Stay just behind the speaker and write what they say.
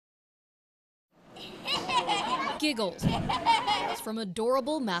giggles from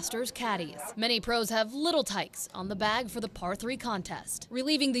adorable Masters caddies. Many pros have little tykes on the bag for the par 3 contest.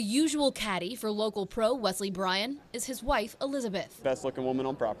 Relieving the usual caddy for local pro Wesley Bryan is his wife, Elizabeth. Best looking woman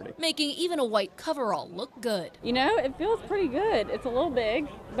on property. Making even a white coverall look good. You know, it feels pretty good. It's a little big,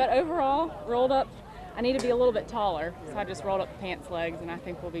 but overall, rolled up. I need to be a little bit taller, so I just rolled up the pants legs, and I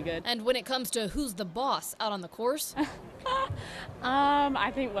think we'll be good. And when it comes to who's the boss out on the course,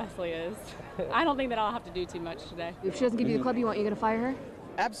 I think Wesley is. I don't think that I'll have to do too much today. If she doesn't give you the club you want, you're going to fire her?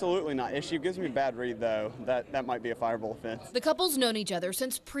 Absolutely not. If she gives me a bad read, though, that might be a fireable offense. The couple's known each other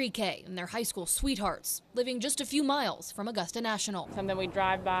since pre-K and they're high school sweethearts, living just a few miles from Augusta National. Something we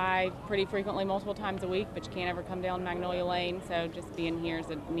drive by pretty frequently, multiple times a week, but you can't ever come down Magnolia Lane, so just being here is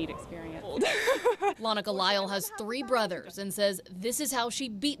a neat experience. Lonica Lyle has 3 brothers and says this is how she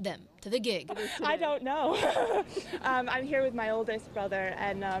beat them to the gig. I don't know. I'm here with my oldest brother,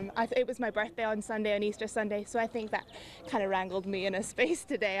 and it was my birthday on Sunday, on Easter Sunday, so I think that kind of wrangled me in a space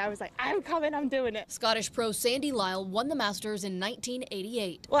today. I was like, I'm coming, I'm doing it. Scottish pro Sandy Lyle won the Masters in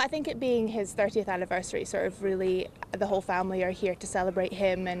 1988. Well, I think it being his 30th anniversary, sort of really the whole family are here to celebrate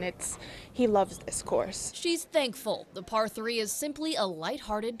him, and he loves this course. She's thankful the par 3 is simply a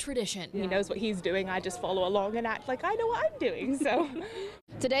lighthearted tradition. He knows what he's doing. I just follow along and act like I know what I'm doing, so.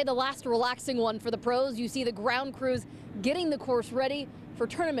 Today, the last relaxing one for the pros. You see the ground crews getting the course ready for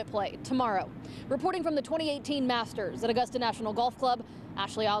tournament play tomorrow. Reporting from the 2018 Masters at Augusta National Golf Club,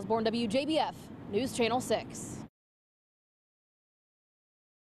 Ashley Osborne, WJBF News Channel 6.